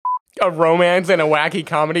a romance and a wacky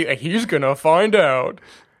comedy. He's gonna find out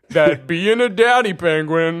that being a daddy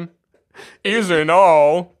penguin isn't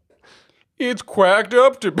all it's quacked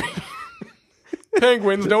up to be.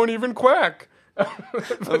 Penguins don't even quack.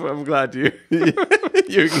 I'm glad you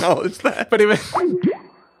acknowledge that. But it was.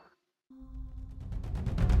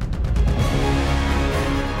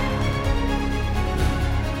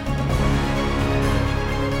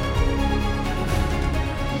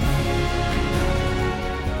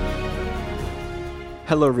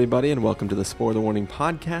 Hello, everybody, and welcome to the Spoiler Warning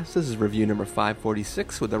Podcast. This is review number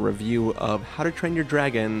 546 with a review of How to Train Your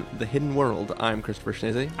Dragon: The Hidden World. I'm Christopher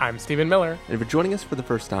Schnese. I'm Stephen Miller. And if you're joining us for the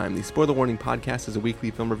first time, the Spoiler Warning Podcast is a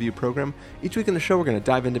weekly film review program. Each week in the show, we're going to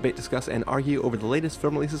dive in, debate, discuss, and argue over the latest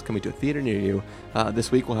film releases coming to a theater near you.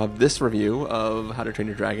 This week, we'll have this review of How to Train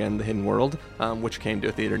Your Dragon: The Hidden World, which came to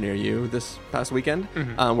a theater near you this past weekend.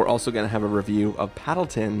 Mm-hmm. We're also going to have a review of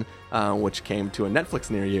Paddleton, which came to a Netflix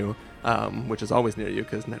near you. Which is always near you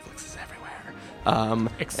because Netflix is everywhere.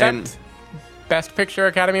 Except Best Picture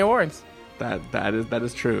Academy Awards. That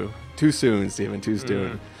is true. Too soon, Stephen. Too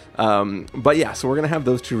soon. But yeah, so we're gonna have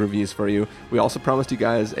those two reviews for you. We also promised you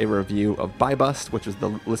guys a review of Buy Bust, which was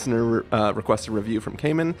the listener requested review from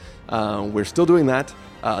Cayman. We're still doing that.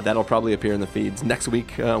 That'll probably appear in the feeds next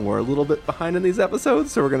week. We're a little bit behind in these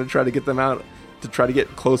episodes, so we're gonna try to get them out to try to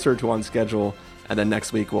get closer to on schedule. And then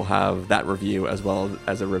next week we'll have that review as well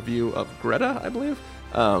as a review of Greta, I believe.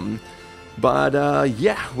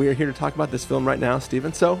 Yeah, we're here to talk about this film right now,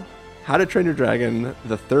 Stephen. So, How to Train Your Dragon,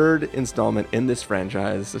 the third installment in this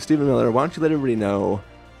franchise. So, Stephen Miller, why don't you let everybody know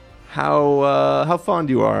how fond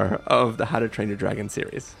you are of the How to Train Your Dragon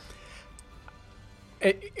series?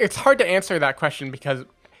 It's hard to answer that question because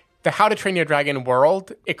the How to Train Your Dragon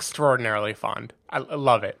world, extraordinarily fond. I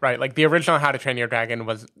love it, right? Like, the original How to Train Your Dragon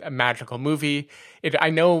was a magical movie.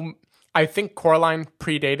 I think Coraline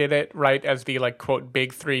predated it, right, as the, like, quote,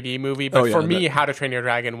 big 3D movie. But for me, How to Train Your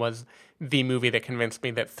Dragon was the movie that convinced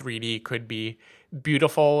me that 3D could be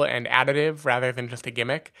beautiful and additive rather than just a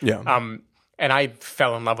gimmick. Yeah. And I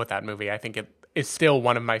fell in love with that movie. I think it is still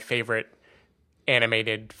one of my favorite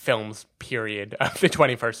animated films, period, of the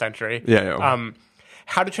 21st century. Yeah.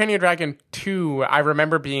 How to Train Your Dragon 2, I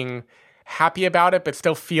remember being happy about it, but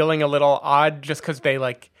still feeling a little odd just because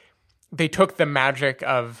they took the magic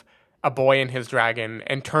of a boy and his dragon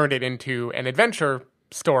and turned it into an adventure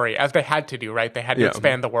story, as they had to do, right? They had to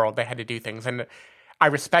expand the world. They had to do things. And I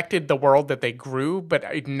respected the world that they grew, but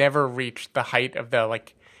it never reached the height of the,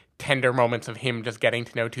 like, tender moments of him just getting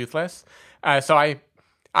to know Toothless. So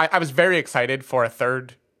I was very excited for a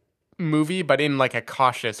third movie, but in, like, a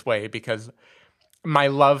cautious way, because my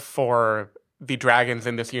love for the dragons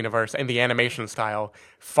in this universe and the animation style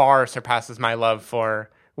far surpasses my love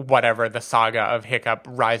for whatever the saga of Hiccup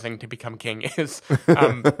rising to become king is.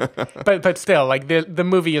 But still, like, the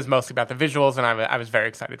movie is mostly about the visuals, and I was very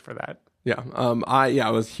excited for that. Yeah.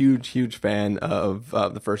 I was huge fan of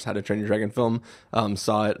the first How to Train Your Dragon film.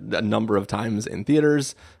 Saw it a number of times in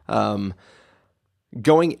theaters. I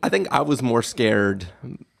think I was more scared,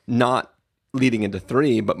 not leading into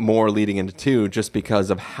 3, but more leading into 2, just because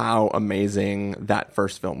of how amazing that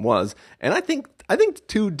first film was. And I think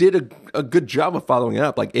 2 did a good job of following it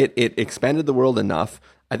up. Like, it expanded the world enough.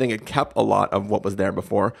 I think it kept a lot of what was there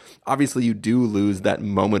before. Obviously, you do lose that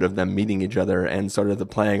moment of them meeting each other and sort of the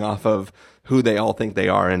playing off of who they all think they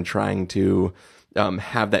are and trying to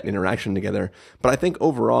have that interaction together. But I think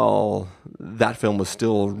overall, that film was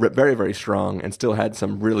still very, very strong and still had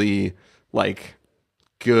some really, like,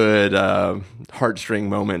 good heartstring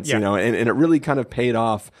moments, you know, and it really kind of paid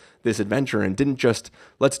off this adventure and didn't just,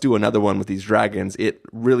 let's do another one with these dragons. It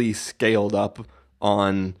really scaled up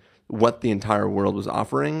on what the entire world was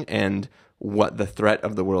offering and what the threat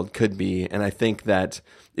of the world could be. And I think that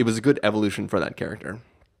it was a good evolution for that character.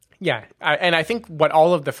 Yeah, and I think what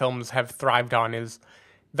all of the films have thrived on is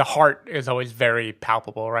the heart is always very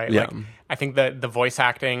palpable, right? Yeah. Like, I think the voice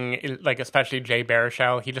acting, like, especially Jay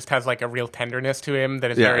Baruchel, he just has, like, a real tenderness to him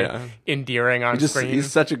that is very endearing on screen. He's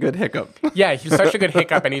such a good Hiccup. Yeah, he's such a good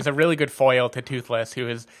Hiccup, and he's a really good foil to Toothless, who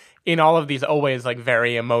is in all of these always, like,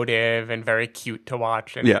 very emotive and very cute to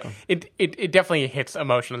watch. And it definitely hits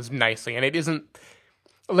emotions nicely, and it isn't,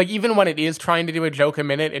 like, even when it is trying to do a joke a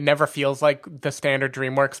minute, it never feels like the standard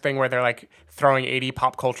DreamWorks thing where they're, like, throwing 80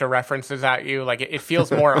 pop culture references at you. Like, it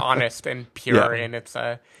feels more honest and pure in its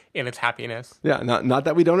happiness. Yeah, not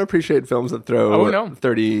that we don't appreciate films that throw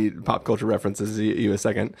 30 pop culture references you a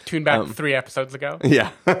second. Tune back 3 episodes ago.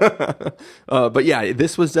 Yeah. But yeah,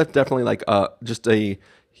 this was definitely like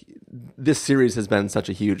this series has been such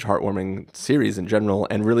a huge heartwarming series in general,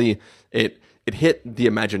 and really it it hit the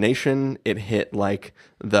imagination, it hit like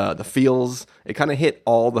the feels, it kind of hit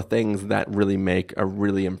all the things that really make a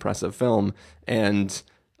really impressive film, and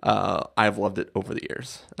I've loved it over the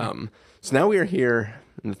years. So now we are here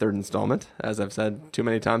in the third installment, as I've said too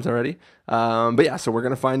many times already. But yeah, so we're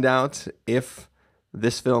going to find out if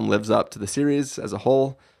this film lives up to the series as a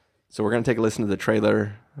whole. So we're going to take a listen to the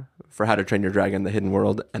trailer for How to Train Your Dragon: The Hidden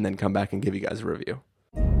World, and then come back and give you guys a review.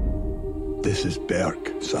 This is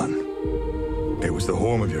Berk, son. It was the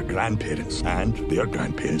home of your grandparents and their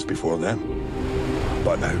grandparents before them.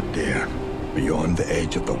 But out there, beyond the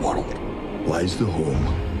edge of the world, lies the home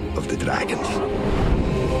of the dragons.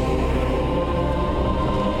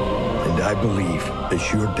 And I believe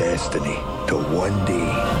it's your destiny to one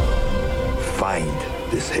day find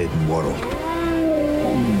this hidden world.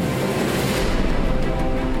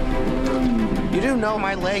 You do know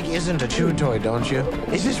my leg isn't a chew toy, don't you?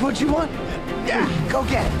 Is this what you want? Yeah, go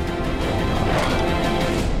get it.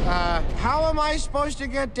 How am I supposed to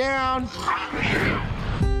get down?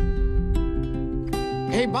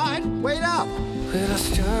 Hey, bud, wait up. Well, I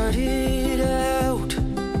started out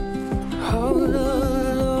all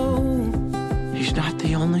alone. He's not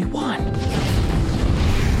the only one.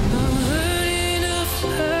 I'm learning to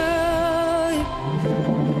fly,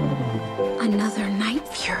 Another night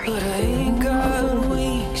fury. but I ain't got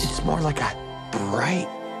wings. It's more like a bright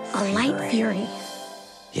A light fury.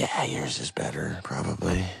 Yeah, yours is better,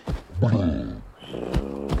 probably. Well,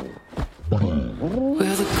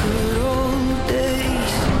 the good old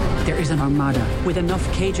days There is an armada with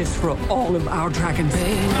enough cages for all of our dragons.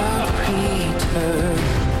 may not return.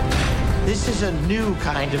 This is a new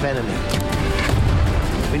kind of enemy.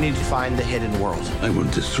 We need to find the hidden world. I will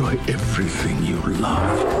destroy everything you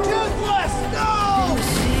love. Toothless, no! The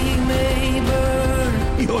sea may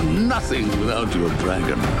burn. You're nothing without your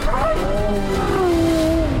dragon.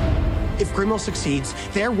 If Grimmel succeeds,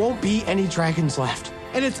 there won't be any dragons left.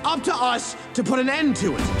 And it's up to us to put an end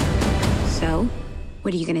to it. So,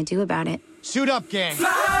 what are you gonna do about it? Suit up, gang. We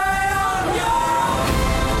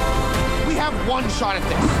have one shot at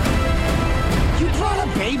this. You brought a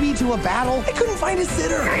baby to a battle? I couldn't find a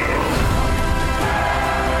sitter.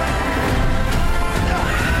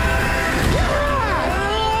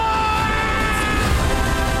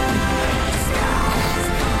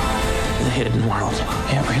 The hidden world.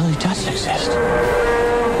 It really does exist.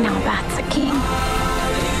 Now that's a king.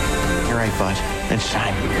 You're right, bud. It's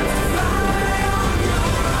time.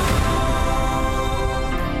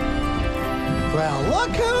 Well,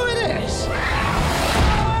 look who it is.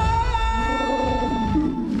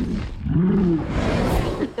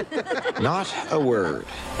 Not a word.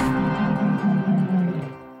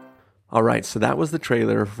 All right, so that was the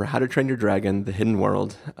trailer for How to Train Your Dragon: The Hidden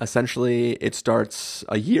World. Essentially, it starts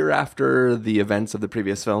a year after the events of the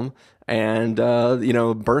previous film, and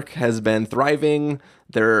Berk has been thriving.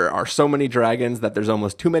 There are so many dragons that there's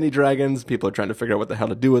almost too many dragons. People are trying to figure out what the hell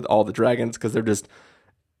to do with all the dragons because they're just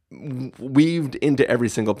weaved into every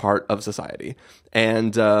single part of society,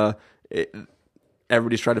 and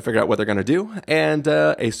everybody's trying to figure out what they're going to do. And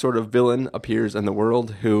a sort of villain appears in the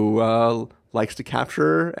world who likes to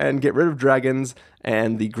capture and get rid of dragons,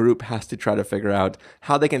 and the group has to try to figure out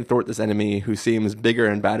how they can thwart this enemy who seems bigger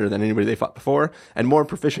and badder than anybody they fought before, and more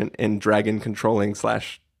proficient in dragon controlling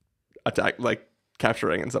 / attack, like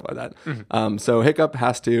capturing and stuff like that. Mm-hmm. So Hiccup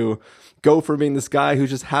has to go from being this guy who's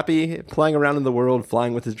just happy playing around in the world,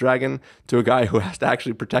 flying with his dragon, to a guy who has to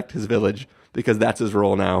actually protect his village because that's his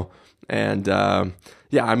role now. And I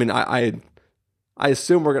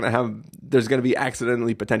assume there's going to be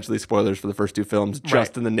accidentally potentially spoilers for the first two films,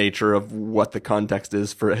 just in the nature of what the context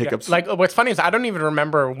is for Hiccup's. Yeah. Like, what's funny is I don't even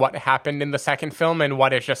remember what happened in the second film and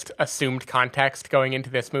what is just assumed context going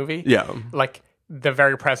into this movie. Yeah. Like, the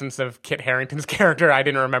very presence of Kit Harington's character, I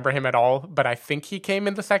didn't remember him at all, but I think he came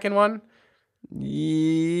in the second one.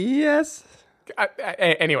 Yes.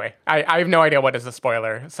 Anyway, I have no idea what is a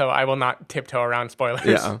spoiler, so I will not tiptoe around spoilers.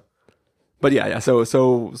 Yeah. But yeah. So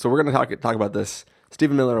we're going to talk about this.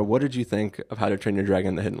 Stephen Miller, what did you think of How to Train Your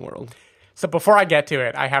Dragon: The Hidden World? So before I get to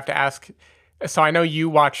it, I have to ask. So I know you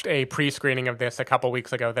watched a pre-screening of this a couple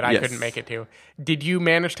weeks ago that I couldn't make it to. Did you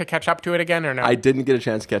manage to catch up to it again or no? I didn't get a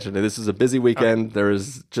chance to catch it. This was a busy weekend. There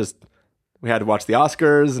was we had to watch the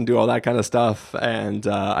Oscars and do all that kind of stuff, and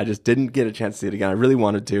I just didn't get a chance to see it again. I really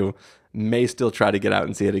wanted to. May still try to get out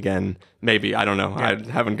and see it again. Maybe. I don't know. Yeah.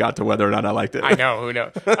 I haven't got to whether or not I liked it. I know. Who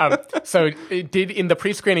knows? So in the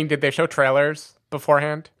pre-screening, did they show trailers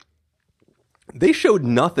beforehand? They showed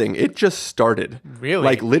nothing. It just started. Really?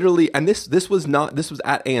 Like literally, and this was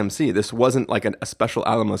at AMC. This wasn't like a special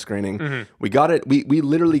Alamo screening. Mm-hmm. We got it. We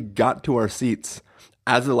literally got to our seats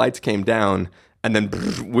as the lights came down, and then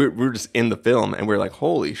we're just in the film, and we're like,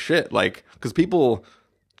 holy shit. Like, because people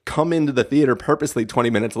come into the theater purposely 20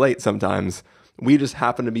 minutes late sometimes. We just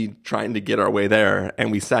happened to be trying to get our way there,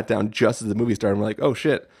 and we sat down just as the movie started, and we're like, oh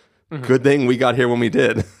shit, good thing we got here when we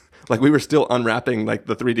did. Like, we were still unwrapping like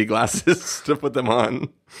the 3D glasses to put them on.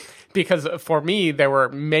 Because for me, there were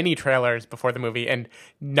many trailers before the movie, and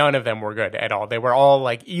none of them were good at all. They were all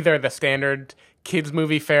like either the standard kids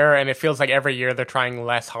movie fare, and it feels like every year they're trying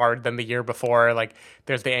less hard than the year before. Like,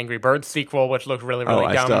 there's the Angry Birds sequel, which looked really dumb.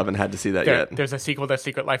 I still haven't had to see that yet. There's a sequel to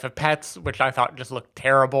Secret Life of Pets, which I thought just looked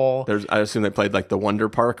terrible. I assume they played like the Wonder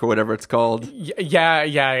Park or whatever it's called.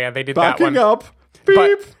 Yeah, they did Backing that one. up.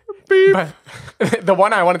 Beep, beep. But the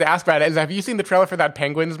one I wanted to ask about is, have you seen the trailer for that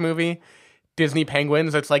Penguins movie? Disney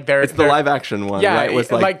Penguins. It's like it's the live action one, yeah, right? It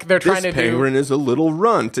was like they're trying to do. This penguin is a little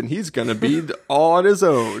runt, and he's gonna be all on his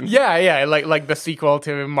own. Yeah, like the sequel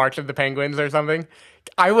to March of the Penguins or something.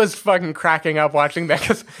 I was fucking cracking up watching that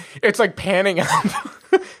because it's like panning up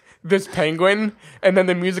this penguin, and then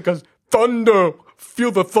the music goes thunder,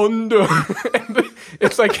 feel the thunder, and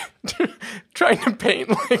it's like trying to paint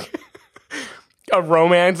like a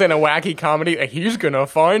romance and a wacky comedy. He's gonna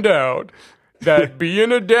find out that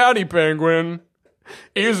being a daddy penguin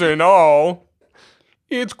isn't all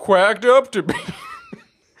it's quacked up to be.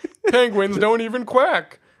 Penguins don't even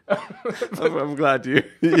quack. I'm glad you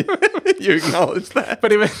acknowledge that.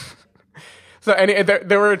 But it was so. And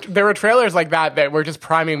there were trailers like that were just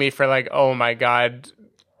priming me for like, oh my god,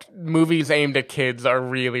 movies aimed at kids are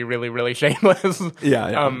really, really, really shameless.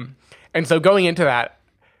 Yeah. And so going into that,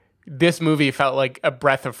 this movie felt like a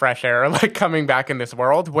breath of fresh air, like coming back in this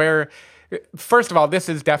world where, first of all, this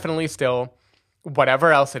is definitely still,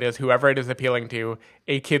 whatever else it is, whoever it is appealing to,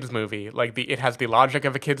 a kid's movie. Like it has the logic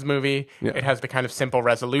of a kid's movie. Yeah. It has the kind of simple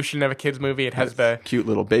resolution of a kid's movie. It has the cute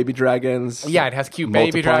little baby dragons. Yeah, it has cute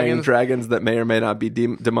baby dragons that may or may not be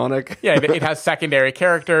demonic. Yeah, it has secondary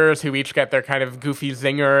characters who each get their kind of goofy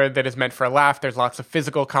zinger that is meant for a laugh. There's lots of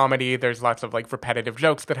physical comedy. There's lots of like repetitive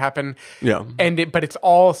jokes that happen. Yeah, but it's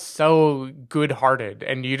all so good-hearted,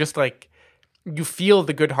 and you just like. You feel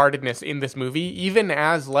the good-heartedness in this movie, even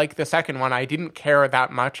as, like the second one, I didn't care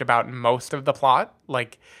that much about most of the plot.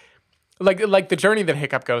 Like the journey that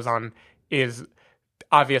Hiccup goes on is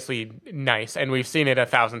obviously nice, and we've seen it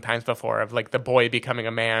 1,000 times before, of like the boy becoming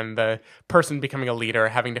a man, the person becoming a leader,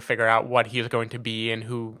 having to figure out what he is going to be and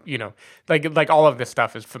who, like all of this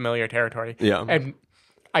stuff is familiar territory. Yeah. And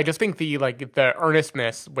I just think the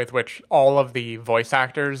earnestness with which all of the voice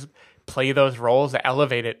actors play those roles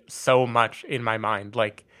elevate it so much in my mind.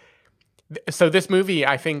 Like, so this movie,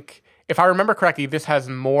 I think, if I remember correctly, this has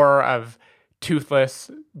more of Toothless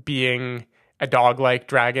being a dog-like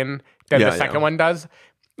dragon than the second one does,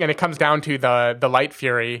 and it comes down to the Light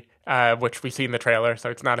Fury, which we see in the trailer, so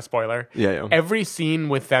it's not a spoiler. Yeah. Every scene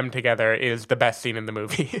with them together is the best scene in the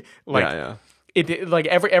movie. It like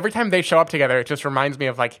every time they show up together, it just reminds me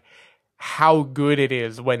of like how good it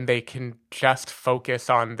is when they can just focus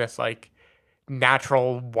on this like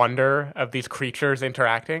natural wonder of these creatures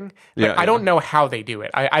interacting. Like, I don't know how they do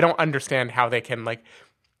it. I don't understand how they can, like,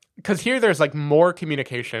 because here there's like more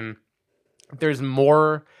communication. There's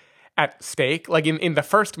more at stake. Like in the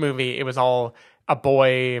first movie, it was all a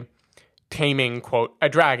boy taming, quote, a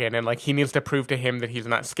dragon, and like he needs to prove to him that he's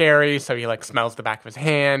not scary, so he like smells the back of his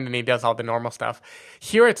hand and he does all the normal stuff.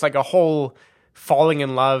 Here it's like a whole falling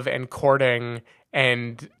in love and courting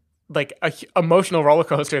and like a emotional roller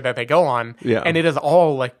coaster that they go on. Yeah. And it is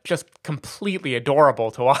all like just completely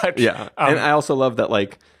adorable to watch. Yeah. And I also love that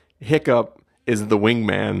like Hiccup is the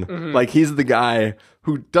wingman. Mm-hmm. Like he's the guy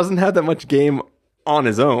who doesn't have that much game on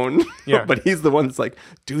his own. Yeah. But he's the one that's like,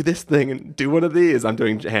 do this thing and do one of these. I'm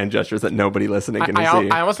doing hand gestures that nobody listening can see.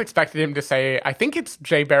 I almost expected him to say, I think it's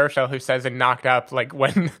Jay Baruchel who says in Knocked Up, like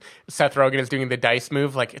when Seth Rogen is doing the dice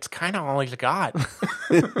move, like it's kind of all he's got.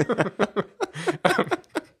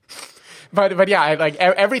 But yeah, like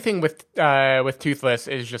everything with Toothless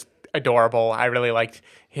is just adorable. I really liked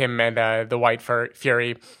him and the White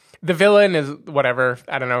Fury. The villain is whatever.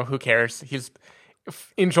 I don't know. Who cares? He's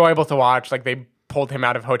enjoyable to watch. Like they pulled him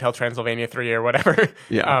out of Hotel Transylvania 3 or whatever.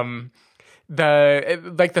 Yeah.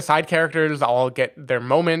 The side characters all get their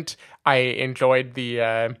moment. I enjoyed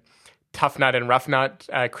the Tough Nut and Rough Nut,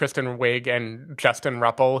 Kristen Wiig and Justin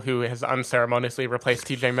Ruppel, who has unceremoniously replaced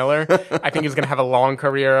TJ Miller. I think he's going to have a long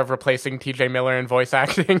career of replacing TJ Miller in voice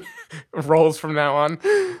acting roles from now on.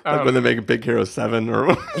 Like when they make Big Hero 7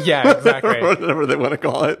 or yeah, exactly. whatever they want to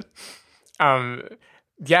call it.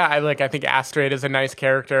 Yeah, I think Astrid is a nice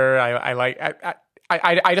character.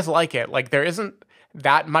 I just like it. Like there isn't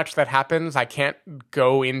that much that happens. I can't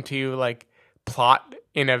go into like plot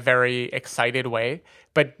in a very excited way,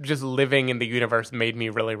 but just living in the universe made me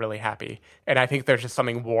really, really happy. And I think there's just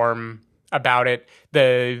something warm about it.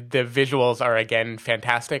 The visuals are, again,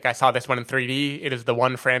 fantastic. I saw this one in 3D. It is the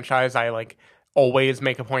one franchise I like always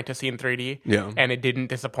make a point to see in 3D. Yeah. And it didn't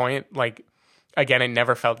disappoint. Like, again, it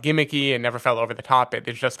never felt gimmicky. It never felt over the top.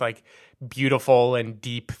 It's just like beautiful and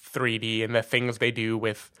deep 3D, and the things they do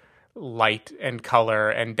with light and color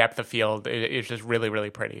and depth of field is just really, really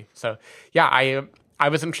pretty. So yeah, I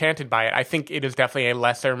was enchanted by it. I think it is definitely a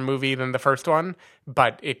lesser movie than the first one,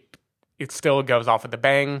 but it still goes off with a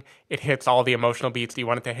bang. It hits all the emotional beats you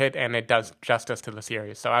want it to hit, and it does justice to the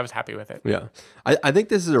series. So I was happy with it. Yeah. I think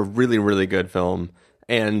this is a really, really good film.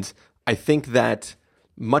 And I think that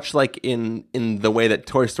much like in the way that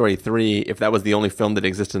Toy Story 3, if that was the only film that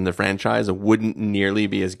existed in the franchise, wouldn't nearly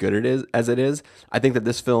be as good as it is. I think that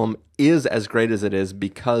this film is as great as it is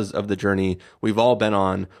because of the journey we've all been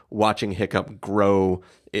on watching Hiccup grow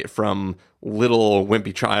it from little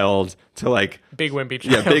wimpy child to like big wimpy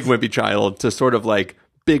child. Yeah, big wimpy child to sort of like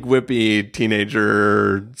big whippy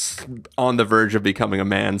teenager on the verge of becoming a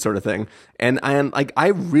man sort of thing. And I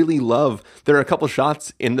really love, there are a couple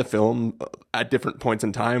shots in the film at different points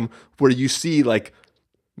in time where you see like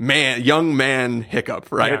young man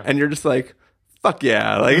Hiccup, right? Yeah. And you're just like, fuck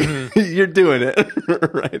yeah, like you're doing it.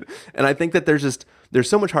 Right. And I think that there's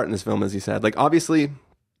so much heart in this film, as you said. Like, obviously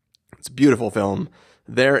it's a beautiful film.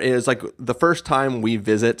 There is like the first time we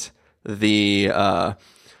visit the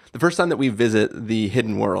first time that we visit the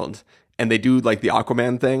hidden world and they do like the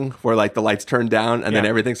Aquaman thing where like the lights turn down and then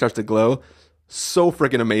everything starts to glow. So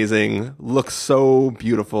freaking amazing. Looks so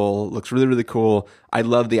beautiful. Looks really, really cool. I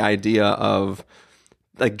love the idea of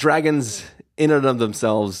like dragons in and of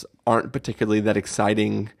themselves aren't particularly that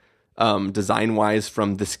exciting design wise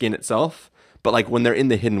from the skin itself. But like when they're in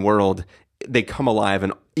the hidden world, they come alive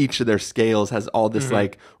and each of their scales has all this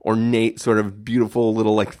like ornate sort of beautiful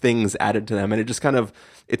little like things added to them. And it just kind of,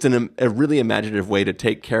 it's a really imaginative way to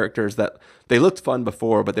take characters that they looked fun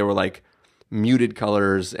before, but they were like muted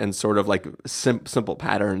colors and sort of like simple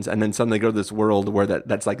patterns. And then suddenly go to this world where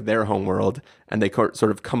that's like their home world and they sort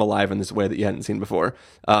of come alive in this way that you hadn't seen before.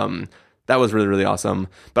 That was really, really awesome.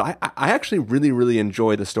 But I actually really, really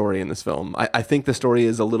enjoy the story in this film. I think the story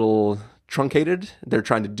is a little truncated. They're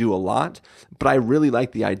trying to do a lot, but I really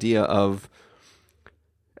like the idea of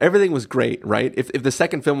everything was great, right? If the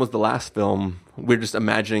second film was the last film, we're just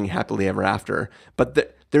imagining happily ever after.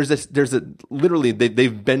 But literally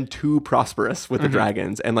they've been too prosperous with the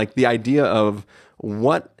dragons, and like the idea of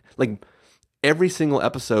what, like every single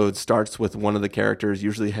episode starts with one of the characters,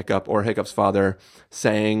 usually Hiccup or Hiccup's father,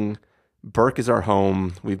 saying, "Berk is our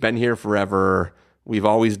home. We've been here forever. We've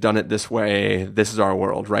always done it this way. This is our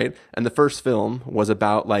world," right? And the first film was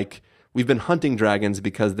about like, we've been hunting dragons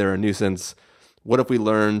because they're a nuisance. What if we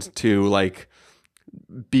learned to like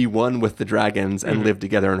be one with the dragons and live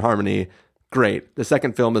together in harmony? Great. The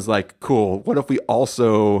second film is like, cool. What if we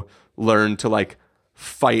also learn to like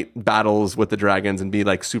fight battles with the dragons and be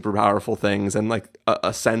like super powerful things and like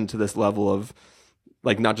ascend to this level of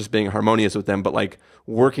like not just being harmonious with them, but like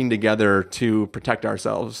working together to protect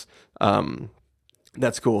ourselves.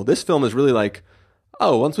 That's cool. This film is really like,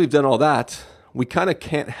 oh, once we've done all that, we kind of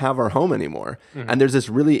can't have our home anymore. And there's this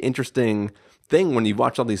really interesting thing when you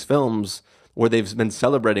watch all these films where they've been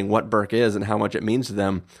celebrating what Berk is and how much it means to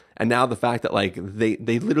them. And now the fact that like they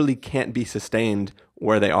literally can't be sustained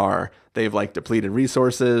where they are. They've like depleted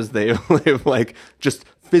resources. They've like just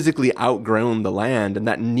physically outgrown the land, and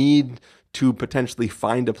that need to potentially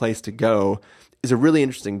find a place to go is a really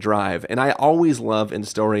interesting drive. And I always love in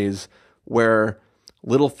stories where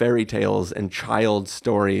little fairy tales and child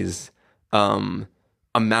stories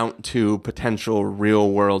amount to potential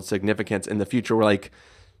real world significance in the future, where like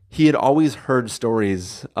he had always heard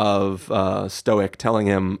stories of Stoic telling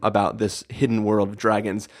him about this hidden world of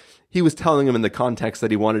dragons. He was telling him in the context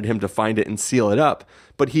that he wanted him to find it and seal it up,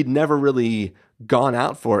 but he'd never really gone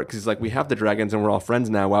out for it because he's like, we have the dragons and we're all friends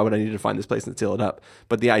now. Why would I need to find this place and seal it up?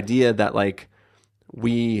 But the idea that like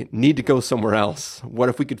we need to go somewhere else. What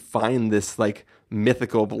if we could find this like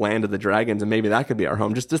mythical land of the dragons and maybe that could be our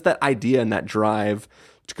home? Just that idea and that drive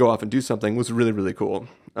to go off and do something was really, really cool.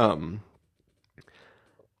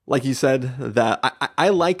 Like you said, that I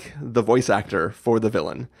like the voice actor for the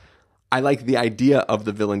villain. I like the idea of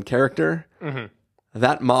the villain character.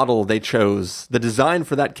 That model they chose, the design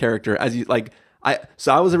for that character, as you like.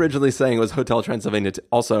 So I was originally saying it was Hotel Transylvania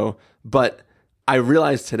also, but I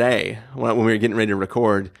realized today when we were getting ready to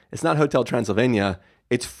record, it's not Hotel Transylvania.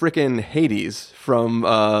 it's freaking Hades from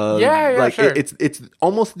sure. it's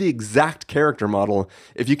almost the exact character model.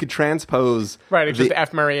 If you could transpose Right, it's just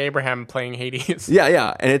F. Murray Abraham playing Hades.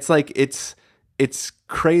 Yeah. And it's like it's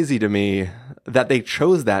crazy to me that they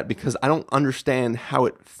chose that because I don't understand how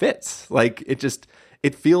it fits. Like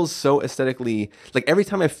it feels so aesthetically, like every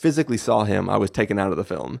time I physically saw him, I was taken out of the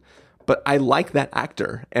film. But I like that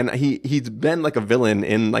actor, and he's been like a villain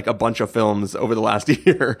in like a bunch of films over the last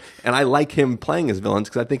year, and I like him playing as villains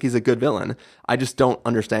because I think he's a good villain. I just don't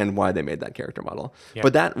understand why they made that character model. Yeah.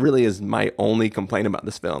 But that really is my only complaint about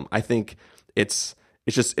this film. I think it's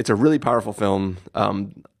a really powerful film.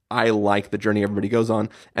 I like the journey everybody goes on,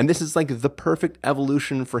 and this is like the perfect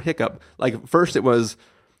evolution for Hiccup. Like first it was,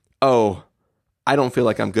 oh, I don't feel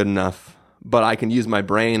like I'm good enough, but I can use my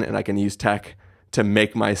brain and I can use tech to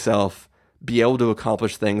make myself be able to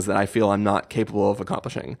accomplish things that I feel I'm not capable of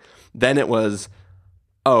accomplishing. Then it was,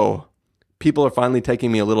 oh, people are finally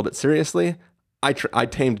taking me a little bit seriously. I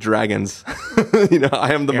tamed dragons. I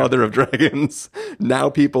am the mother of dragons. Now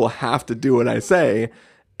people have to do what I say,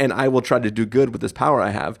 and I will try to do good with this power I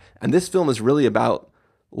have. And this film is really about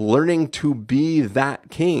learning to be that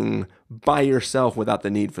king by yourself without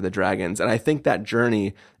the need for the dragons. And I think that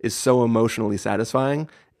journey is so emotionally satisfying.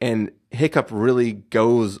 And Hiccup really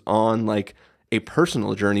goes on like a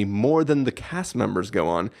personal journey more than the cast members go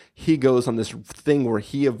on. He goes on this thing where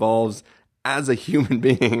he evolves as a human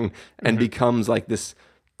being and becomes like this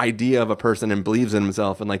idea of a person and believes in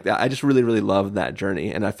himself. And like that, I just really, really loved that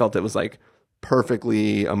journey. And I felt it was like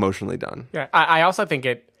perfectly emotionally done. Yeah. I also think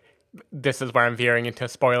this is where I'm veering into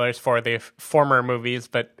spoilers for the former movies,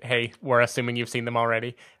 but hey, we're assuming you've seen them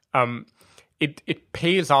already. It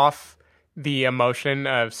pays off the emotion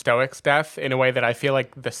of Stoic's death in a way that I feel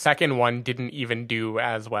like the second one didn't even do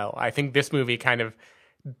as well. I think this movie kind of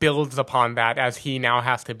builds upon that as he now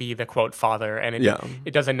has to be the quote father, and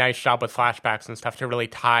it does a nice job with flashbacks and stuff to really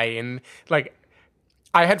tie in. Like,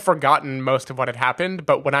 I had forgotten most of what had happened,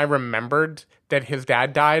 but when I remembered that his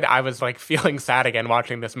dad died, I was like feeling sad again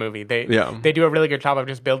watching this movie. They do a really good job of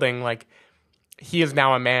just building like he is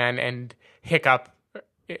now a man, and Hiccup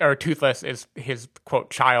or Toothless is his quote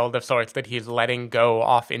child of sorts that he's letting go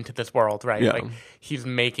off into this world, right? Like he's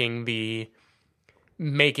making the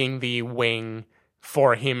wing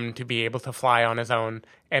for him to be able to fly on his own.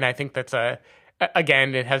 And I think that's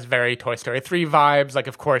again, it has very Toy Story 3 vibes. Like,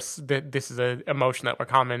 of course, this is an emotion that we're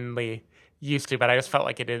commonly used to, but I just felt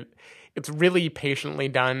like it's really patiently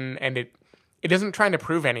done, and it isn't trying to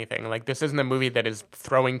prove anything. Like, this isn't a movie that is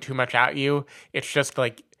throwing too much at you. It's just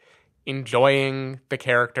like enjoying the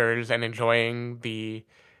characters and enjoying the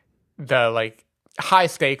like high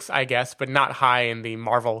stakes, I guess, but not high in the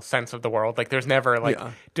Marvel sense of the world. Like, there's never like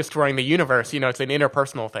destroying the universe. It's an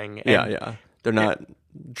interpersonal thing. And, they're not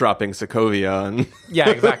dropping Sokovia. And yeah,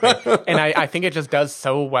 exactly. And I think it just does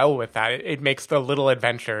so well with that. It makes the little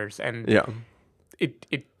adventures, and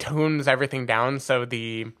it tones everything down so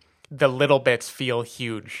the little bits feel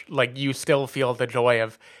huge. Like, you still feel the joy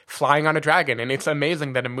of flying on a dragon. And it's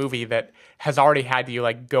amazing that a movie that has already had you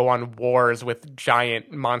like go on wars with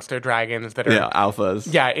giant monster dragons that are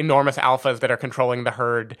alphas. Yeah, enormous alphas that are controlling the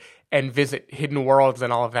herd and visit hidden worlds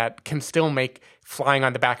and all of that can still make flying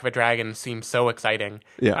on the back of a dragon seem so exciting.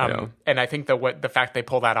 And I think the fact they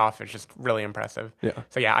pull that off is just really impressive.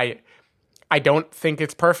 So I don't think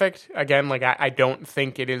it's perfect. Again, like I don't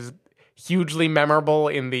think it is hugely memorable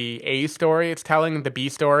in the A story it's telling. The B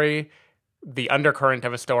story, the undercurrent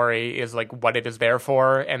of a story is like what it is there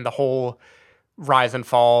for, and the whole rise and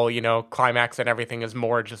fall, climax and everything is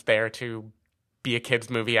more just there to be a kid's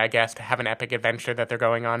movie, I guess, to have an epic adventure that they're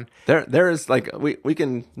going on. There is like we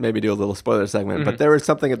can maybe do a little spoiler segment, but there is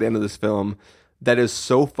something at the end of this film that is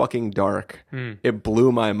so fucking dark. It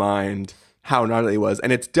blew my mind how gnarly it was,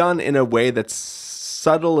 and it's done in a way that's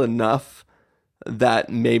subtle enough that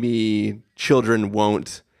maybe children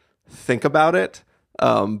won't think about it.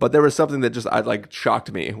 But there was something that just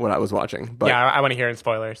shocked me when I was watching. But yeah, I want to hear in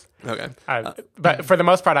spoilers. Okay. But for the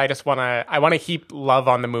most part, I want to heap love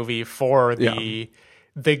on the movie for the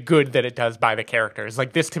good that it does by the characters.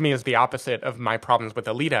 Like, this to me is the opposite of my problems with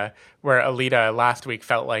Alita, where Alita last week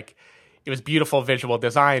felt like it was beautiful visual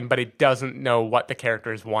design, but it doesn't know what the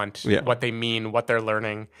characters want, what they mean, what they're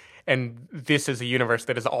learning. And this is a universe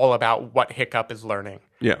that is all about what Hiccup is learning.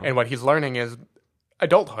 And what he's learning is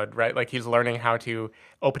adulthood, right? Like, he's learning how to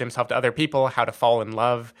open himself to other people, how to fall in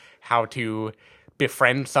love, how to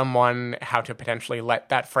befriend someone, how to potentially let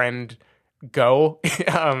that friend go.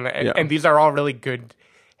 And these are all really good,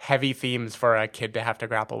 heavy themes for a kid to have to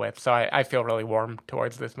grapple with. So I feel really warm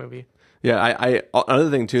towards this movie. Yeah, I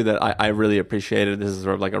another thing too that I really appreciated, this is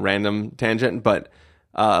sort of like a random tangent, but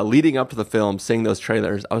leading up to the film, seeing those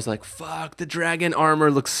trailers, I was like, fuck, the dragon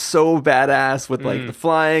armor looks so badass with like the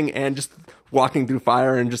flying and just walking through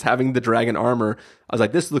fire and just having the dragon armor. I was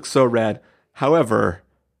like, this looks so rad. However,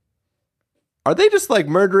 are they just like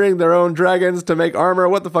murdering their own dragons to make armor?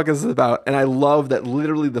 What the fuck is this about? And I love that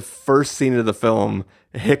literally the first scene of the film,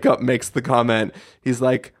 Hiccup makes the comment. He's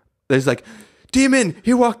like, demon,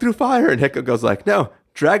 he walked through fire. And Hiccup goes like, no,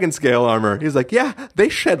 dragon scale armor. He's like, yeah, they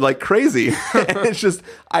shed like crazy. And it's just,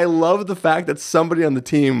 I love the fact that somebody on the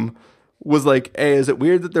team was like, hey, is it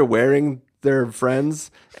weird that they're wearing their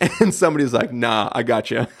friends? And somebody's like, nah, I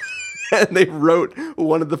got you. And they wrote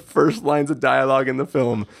one of the first lines of dialogue in the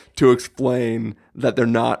film to explain that they're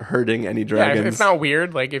not hurting any dragons. Yeah, it's not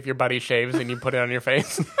weird, like if your buddy shaves and you put it on your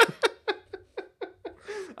face.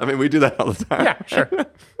 I mean, we do that all the time. Yeah, sure.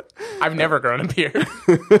 I've never grown a beard.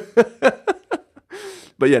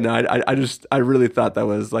 But yeah, no, I really thought that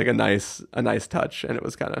was like a nice touch, and it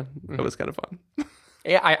was kind of fun.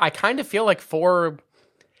 Yeah, I kind of feel like for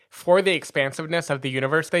the expansiveness of the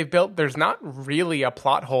universe they've built, there's not really a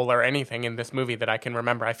plot hole or anything in this movie that I can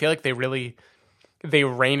remember. I feel like they rein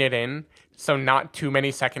it in, so not too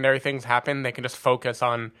many secondary things happen. They can just focus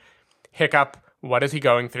on Hiccup. What is he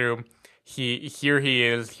going through? Here he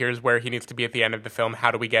is. Here's where he needs to be at the end of the film.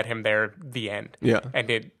 How do we get him there? The end. Yeah.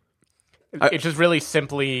 And it's just really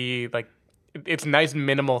simply like, it's nice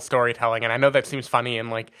minimal storytelling. And I know that seems funny in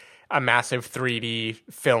like a massive 3D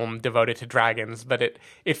film devoted to dragons, but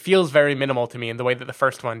it feels very minimal to me in the way that the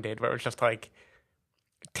first one did, where it was just like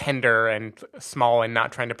tender and small and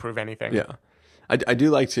not trying to prove anything. Yeah. I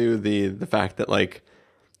do like too the fact that like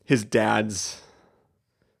his dad's,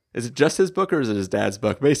 is it just his book or is it his dad's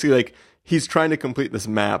book? Basically, like he's trying to complete this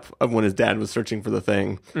map of when his dad was searching for the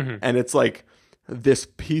thing. Mm-hmm. And it's like this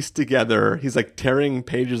pieced together, he's like tearing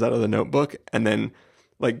pages out of the notebook and then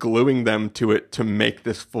like gluing them to it to make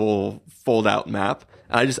this full fold out map.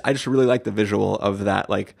 And I just really like the visual of that.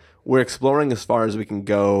 Like we're exploring as far as we can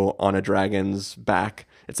go on a dragon's back.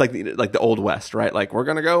 It's like the Old West, right? Like we're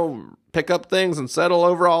gonna go pick up things and settle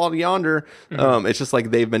over all yonder. Mm-hmm. It's just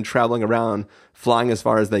like they've been traveling around, flying as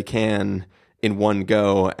far as they can in one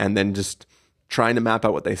go, and then just trying to map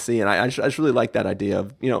out what they see. And I just really like that idea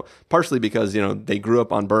of, partially because, they grew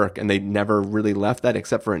up on Berk and they never really left that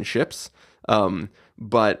except for in ships.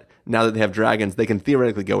 But now that they have dragons, they can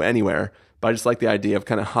theoretically go anywhere. But I just like the idea of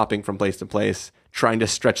kind of hopping from place to place, trying to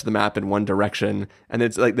stretch the map in one direction. And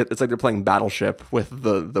it's like they're playing Battleship with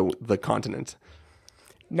the continent.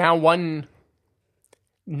 Now, one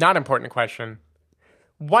not important question.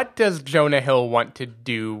 What does Jonah Hill want to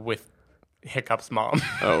do with Hiccup's mom?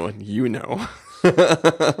 Oh, I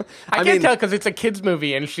can't tell because it's a kid's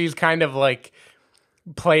movie and she's kind of like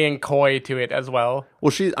playing coy to it as well.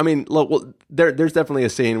 Well, there's definitely a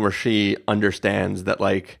scene where she understands that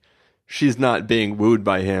like she's not being wooed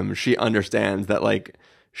by him. She understands that like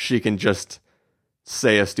she can just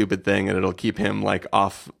say a stupid thing and it'll keep him like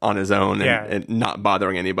off on his own and not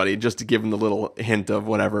bothering anybody, just to give him the little hint of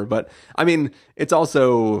whatever. But I mean, it's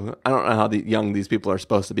also, I don't know how young these people are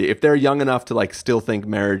supposed to be. If they're young enough to like still think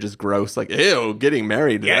marriage is gross, like, ew, getting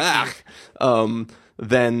married,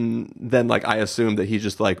 then like I assume that he's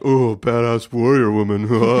just like, oh, badass warrior woman,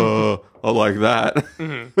 I like that.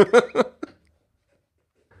 Mm-hmm.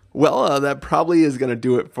 Well, that probably is going to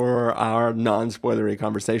do it for our non-spoilery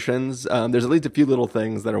conversations. There's at least a few little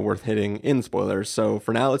things that are worth hitting in spoilers. So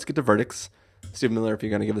for now, let's get to verdicts. Stephen Miller, if you're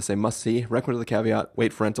going to give this a must-see, recommend with a caveat,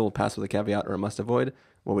 wait for rental, pass with a caveat, or a must-avoid,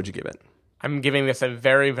 what would you give it? I'm giving this a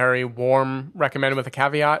very, very warm recommend with a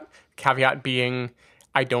caveat. Caveat being,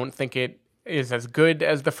 I don't think it is as good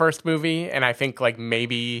as the first movie, and I think like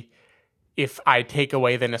maybe if I take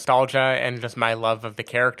away the nostalgia and just my love of the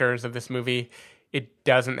characters of this movie, it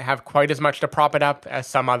doesn't have quite as much to prop it up as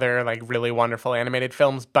some other like really wonderful animated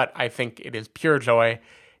films, but I think it is pure joy.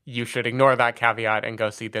 You should ignore that caveat and go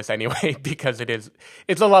see this anyway because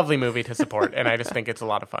it's a lovely movie to support, and I just think it's a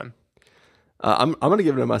lot of fun. I'm going to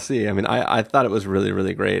give it a must-see. I mean, I thought it was really,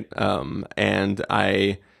 really great, and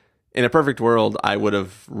in a perfect world, I would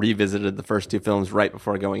have revisited the first two films right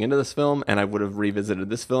before going into this film, and I would have revisited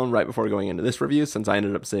this film right before going into this review, since I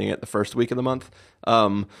ended up seeing it the first week of the month.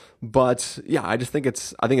 But yeah, I think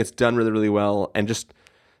it's done really, really well, and just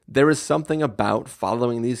there is something about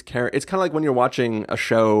following these characters. It's kind of like when you're watching a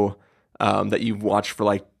show that you've watched for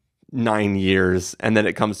like 9 years, and then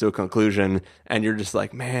it comes to a conclusion, and you're just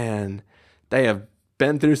like, man, they have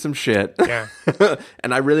been through some shit. Yeah.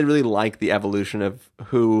 And I really, really like the evolution of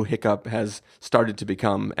who Hiccup has started to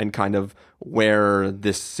become and kind of where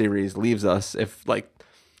this series leaves us if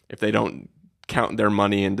they don't count their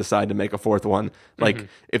money and decide to make a fourth one. Like,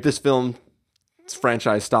 if this film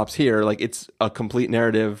franchise stops here. Like, it's a complete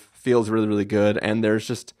narrative, feels really, really good, and there's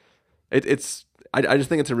just I just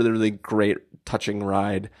think it's a really, really great, touching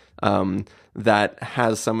ride that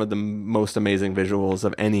has some of the most amazing visuals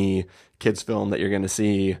of any kids film that you're going to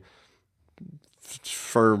see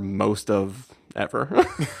for most of ever.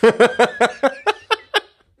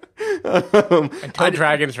 Until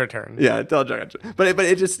Dragons Return. Yeah, until Dragons. But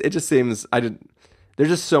it just seems there's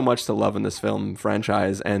just so much to love in this film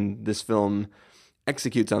franchise, and this film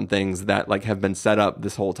executes on things that like have been set up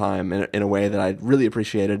this whole time in a way that I really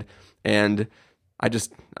appreciated. And I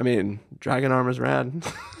mean, Dragon Armor's rad.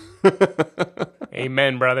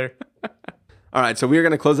 Amen, brother. All right, so we're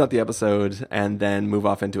going to close out the episode and then move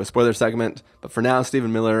off into a spoiler segment. But for now,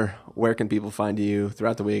 Stephen Miller, where can people find you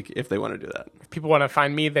throughout the week if they want to do that? If people want to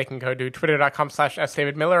find me, they can go to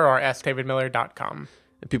twitter.com/sdavidmiller or sdavidmiller.com.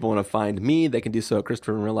 If people want to find me, they can do so at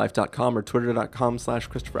ChristopherInRealLife.com or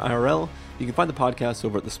twitter.com/ChristopherIRL. You can find the podcast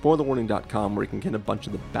over at thespoilerwarning.com, where you can get a bunch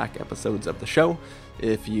of the back episodes of the show.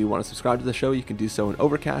 If you want to subscribe to the show, you can do so in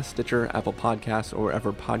Overcast, Stitcher, Apple Podcasts, or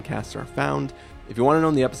wherever podcasts are found. If you want to know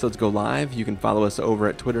when the episodes go live, you can follow us over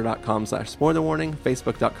at twitter.com/spoilerwarning,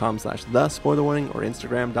 facebook.com/thespoilerwarning, or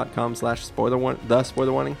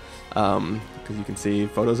instagram.com/thespoilerwarning, because you can see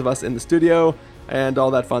photos of us in the studio and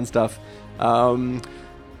all that fun stuff.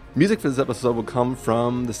 Music for this episode will come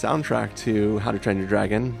from the soundtrack to How to Train Your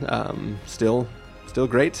Dragon. Still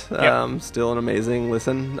great. Yep. Still an amazing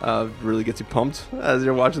listen. Really gets you pumped as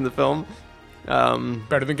you're watching the film.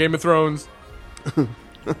 Better than Game of Thrones.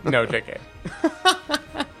 No, JK.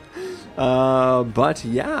 But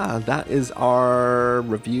yeah, that is our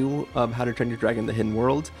review of How to Train Your Dragon: The Hidden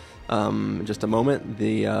World. In just a moment,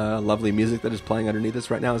 the lovely music that is playing underneath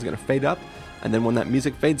us right now is going to fade up, and then when that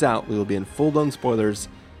music fades out, we will be in full-blown spoilers.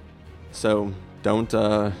 So don't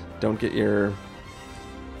get your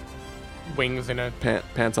Wings in a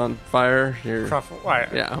pants on fire. truffle. Wire.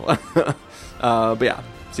 Yeah. But yeah,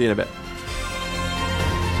 see you in a bit.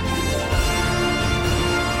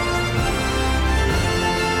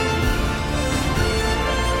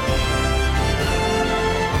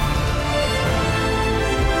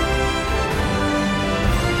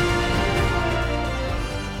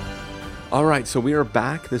 All right, so we are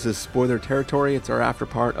back. This is spoiler territory. It's our after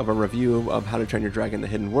part of a review of How to Train Your Dragon: The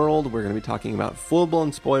Hidden World. We're going to be talking about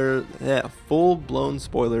full-blown spoilers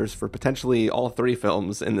for potentially all 3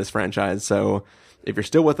 films in this franchise. So if you're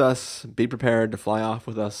still with us, be prepared to fly off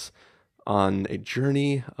with us on a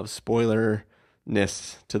journey of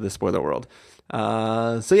spoiler-ness to the spoiler world.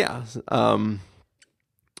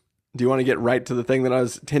 Do you want to get right to the thing that I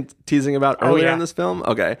was teasing about earlier in this film?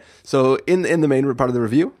 Okay. So in the main part of the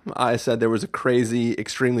review, I said there was a crazy,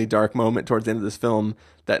 extremely dark moment towards the end of this film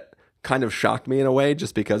that kind of shocked me in a way,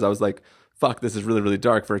 just because I was like, fuck, this is really, really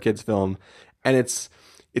dark for a kid's film. And it's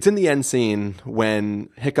in the end scene when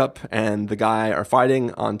Hiccup and the guy are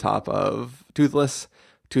fighting on top of Toothless.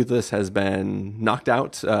 Toothless has been knocked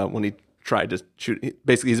out when he tried to shoot.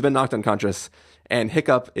 Basically, he's been knocked unconscious, and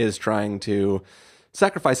Hiccup is trying to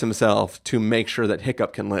sacrifice himself to make sure that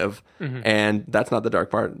Hiccup can live. Mm-hmm. And that's not the dark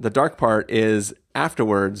part. The dark part is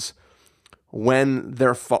afterwards when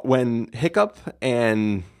when Hiccup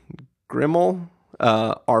and Grimmel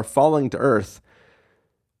are falling to Earth.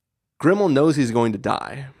 Grimmel knows he's going to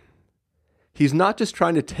die. He's not just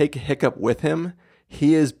trying to take Hiccup with him.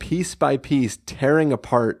 He is piece by piece tearing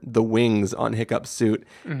apart the wings on Hiccup's suit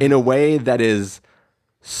in a way that is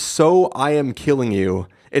so I am killing you.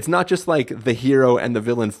 It's not just like the hero and the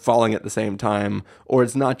villain falling at the same time, or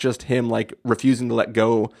it's not just him like refusing to let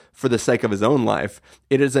go for the sake of his own life.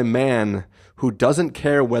 It is a man who doesn't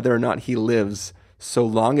care whether or not he lives so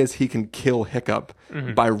long as he can kill Hiccup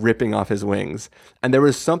by ripping off his wings. And there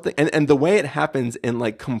was something, and the way it happens in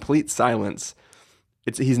like complete silence,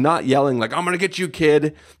 he's not yelling like, I'm going to get you,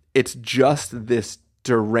 kid. It's just this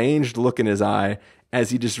deranged look in his eye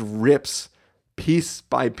as he just rips piece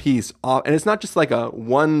by piece off. And it's not just like a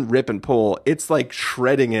one rip and pull. It's like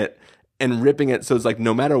shredding it and ripping it. So it's like,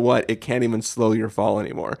 no matter what, it can't even slow your fall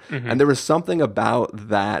anymore. And there was something about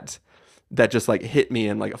that just like hit me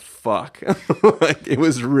and like, fuck. Like, it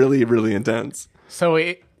was really, really intense. So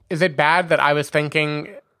is it bad that I was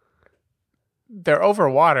thinking they're over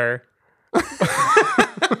water?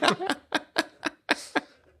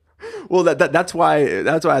 Well, that's why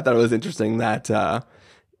I thought it was interesting that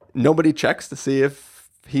nobody checks to see if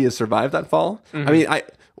he has survived that fall. I mean,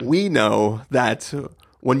 we know that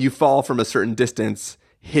when you fall from a certain distance,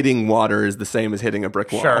 hitting water is the same as hitting a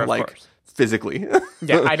brick wall, Sure, of like course. physically.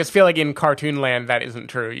 Yeah, I just feel like in cartoon land that isn't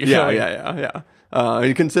true. Usually. Yeah.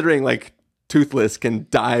 And considering like Toothless can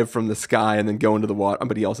dive from the sky and then go into the water,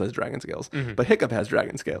 but he also has dragon scales. But Hiccup has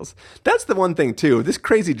dragon scales. That's the one thing too. This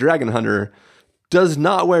crazy dragon hunter does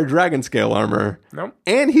not wear dragon scale armor. Nope.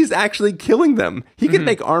 And he's actually killing them. He can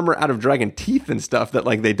make armor out of dragon teeth and stuff that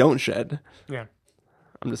like they don't shed. Yeah.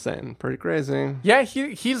 I'm just saying, pretty crazy. Yeah,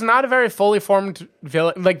 he's not a very fully formed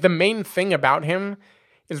villain. Like, the main thing about him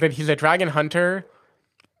is that he's a dragon hunter,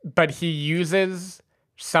 but he uses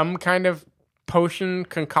some kind of potion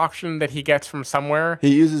concoction that he gets from somewhere.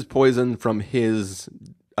 He uses poison from his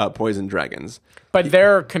poison dragons. But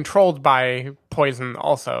they're controlled by poison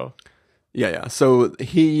also. Yeah. So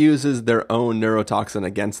he uses their own neurotoxin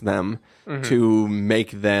against them to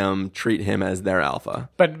make them treat him as their alpha.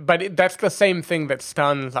 But that's the same thing that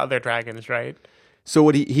stuns other dragons, right? So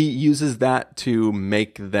what he uses that to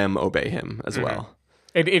make them obey him as well.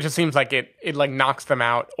 It just seems like it like knocks them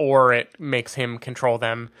out, or it makes him control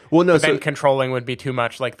them. Well, no, but then so- controlling would be too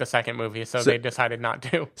much, like the second movie, so they decided not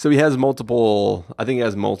to. So he has multiple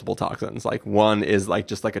toxins. Like one is like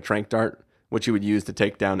just like a trank dart, which you would use to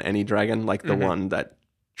take down any dragon, like the one that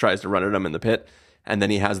tries to run at him in the pit. And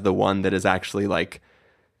then he has the one that is actually like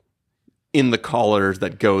in the collars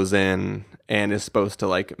that goes in and is supposed to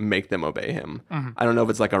like make them obey him. I don't know if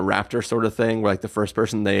it's like a raptor sort of thing where like the first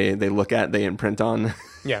person they look at, they imprint on.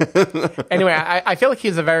 Yeah. Anyway, I feel like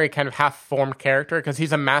he's a very kind of half-formed character because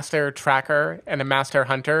he's a master tracker and a master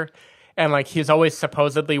hunter. And like he's always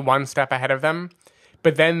supposedly one step ahead of them.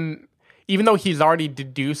 But then even though he's already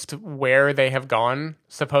deduced where they have gone,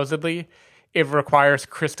 supposedly, it requires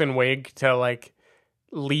Kristen Wiig to like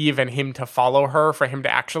leave and him to follow her for him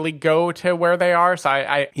to actually go to where they are.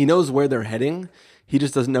 So He knows where they're heading. He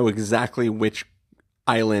just doesn't know exactly which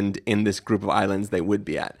island in this group of islands they would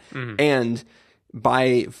be at. And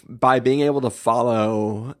by being able to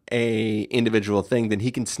follow a individual thing, then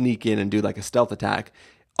he can sneak in and do like a stealth attack.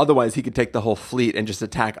 Otherwise, he could take the whole fleet and just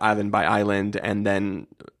attack island by island and then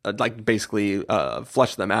like basically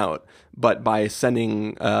flush them out. But by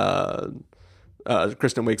sending Kristen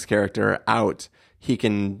Wiig's character out, he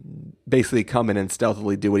can basically come in and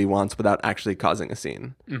stealthily do what he wants without actually causing a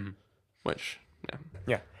scene. Which, yeah.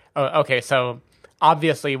 yeah. Oh, okay, so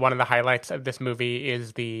obviously one of the highlights of this movie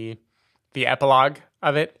is the epilogue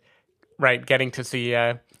of it, right? Getting to see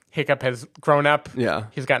Hiccup has grown up. Yeah.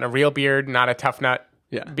 He's gotten a real beard, not a tough nut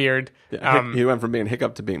beard. Yeah. He went from being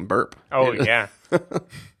Hiccup to being Burp. Oh, yeah.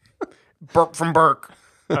 Burp from Burke.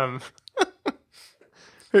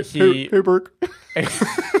 Hey, Burp.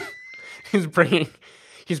 He's bringing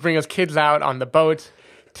his kids out on the boat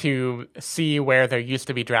to see where there used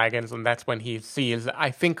to be dragons, and that's when he sees,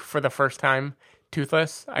 I think for the first time,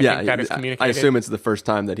 Toothless. I think that is communicated. I assume it's the first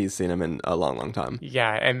time that he's seen him in a long, long time.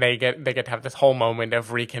 Yeah, and they get to have this whole moment of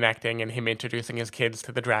reconnecting and him introducing his kids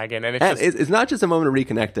to the dragon, and it's not just a moment of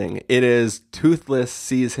reconnecting. It is Toothless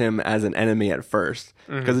sees him as an enemy at first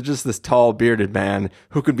because it's just this tall, bearded man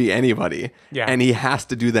who could be anybody. Yeah. And he has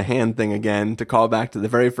to do the hand thing again to call back to the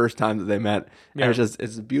very first time that they met. Yeah. And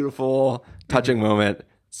it's a beautiful, touching moment.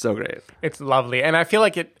 So great. It's lovely, and I feel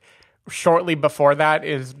like it. Shortly before that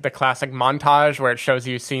is the classic montage where it shows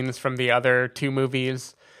you scenes from the other two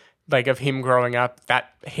movies, like of him growing up. That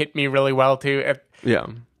hit me really well too. Yeah.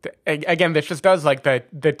 Again, this just does like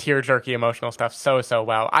the tear-jerky emotional stuff so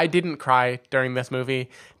well. I didn't cry during this movie,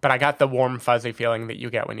 but I got the warm, fuzzy feeling that you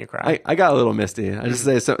get when you cry. I got a little misty. I just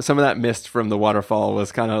say some of that mist from the waterfall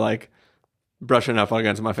was kind of like brushing up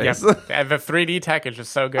against my face. Yep. And the 3D tech is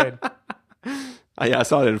just so good. Yeah, I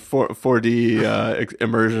saw it in 4D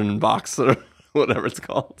immersion box or whatever it's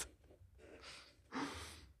called.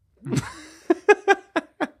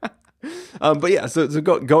 But yeah, so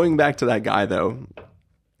going back to that guy though,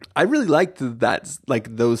 I really liked that,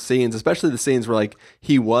 like those scenes, especially the scenes where like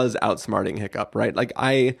he was outsmarting Hiccup, right? Like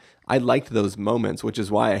I liked those moments, which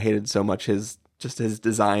is why I hated so much his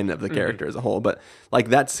design of the character as a whole. But like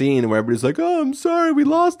that scene where everybody's like, "Oh, I'm sorry, we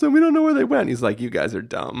lost him. We don't know where they went." He's like, "You guys are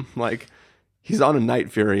dumb." Like. He's on a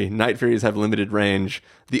Night Fury. Night Furies have limited range.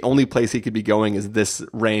 The only place he could be going is this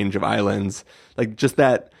range of islands. Like just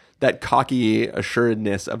that cocky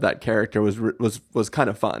assuredness of that character was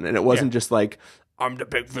kind of fun. And it wasn't just like, I'm the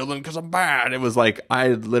big villain because I'm bad. It was like, I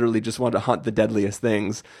literally just want to hunt the deadliest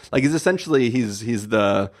things. Like he's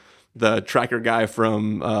the tracker guy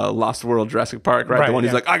from Lost World Jurassic Park, right? The one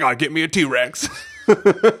who's like, I gotta get me a T-Rex.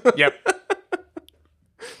 Yep.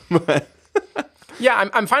 Yeah,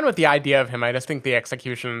 I'm fine with the idea of him. I just think the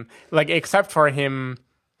execution, like, except for him,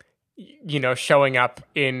 you know, showing up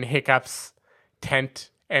in Hiccup's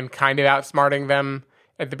tent and kind of outsmarting them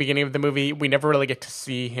at the beginning of the movie, we never really get to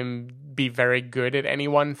see him be very good at any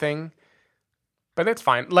one thing. But that's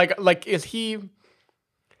fine. Like, is he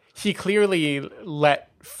he clearly let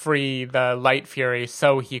free the Light Fury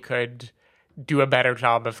so he could do a better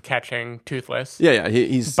job of catching Toothless. Yeah.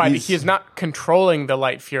 He's not controlling the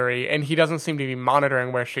Light Fury, and he doesn't seem to be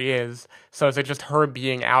monitoring where she is. So is it just her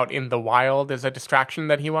being out in the wild is a distraction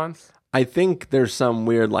that he wants? I think there's some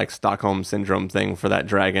weird like Stockholm syndrome thing for that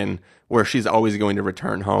dragon where she's always going to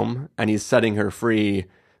return home, and he's setting her free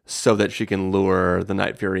so that she can lure the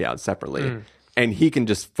Night Fury out separately. And he can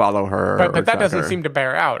just follow her. But that doesn't seem to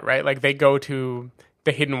bear out, right? Like they go to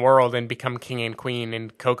the hidden world and become king and queen in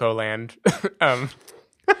Coco Land.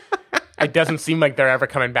 It doesn't seem like they're ever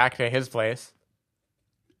coming back to his place.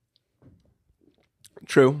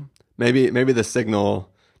 True. Maybe the signal,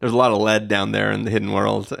 there's a lot of lead down there in the hidden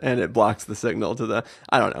world and it blocks the signal to the,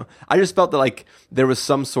 I don't know. I just felt that like there was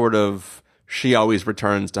some sort of, she always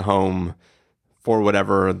returns to home for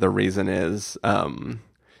whatever the reason is.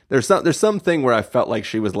 There's something where I felt like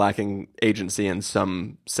she was lacking agency in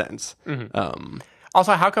some sense.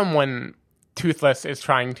 Also, how come when Toothless is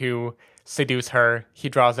trying to seduce her, he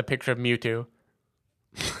draws a picture of Mewtwo?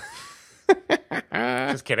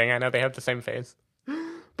 Just kidding. I know they have the same face.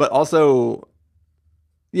 But also,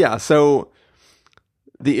 yeah, so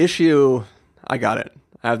the issue, I got it.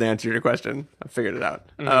 I have the answer to your question. I figured it out.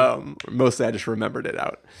 Mostly I just remembered it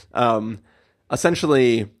out.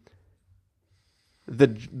 Essentially,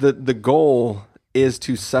 the goal is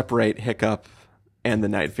to separate Hiccup and the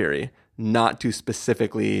Night Fury, not to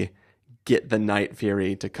specifically get the Night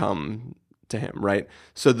Fury to come to him, right?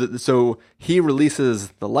 So he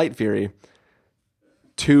releases the Light Fury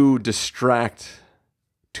to distract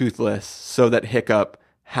Toothless so that Hiccup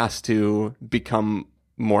has to become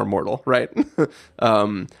more mortal, right?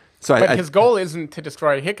 But his goal isn't to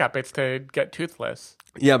destroy Hiccup; it's to get Toothless.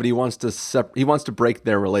 Yeah, but he wants to break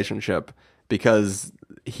their relationship because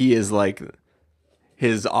he is like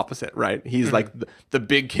his opposite, right? He's like the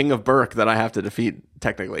big king of Berk that I have to defeat,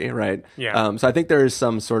 technically, right? Yeah. So I think there is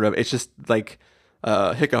some sort of, it's just like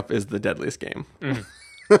Hiccup is the deadliest game.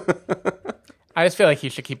 I just feel like he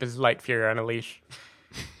should keep his Light Fury on a leash.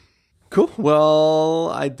 Cool. Well,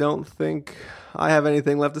 I don't think I have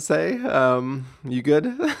anything left to say. You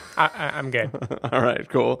good? I'm good. All right,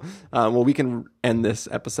 cool. Well, we can end this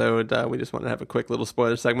episode. We just want to have a quick little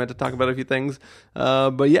spoiler segment to talk about a few things.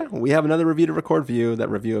 But yeah, we have another review to record for you, that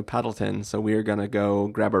review of Paddleton. So we are going to go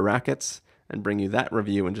grab our rackets and bring you that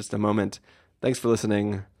review in just a moment. Thanks for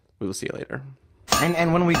listening. We will see you later.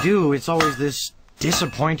 And when we do, it's always this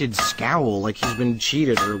disappointed scowl, like he's been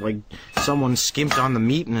cheated or like someone skimped on the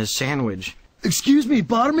meat in his sandwich. Excuse me,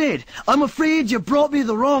 barmaid. I'm afraid you brought me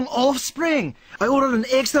the wrong offspring. I ordered an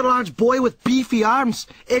extra large boy with beefy arms,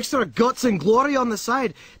 extra guts and glory on the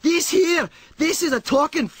side. This is a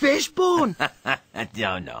talking fish bone.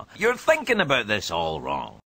 No. You're thinking about this all wrong.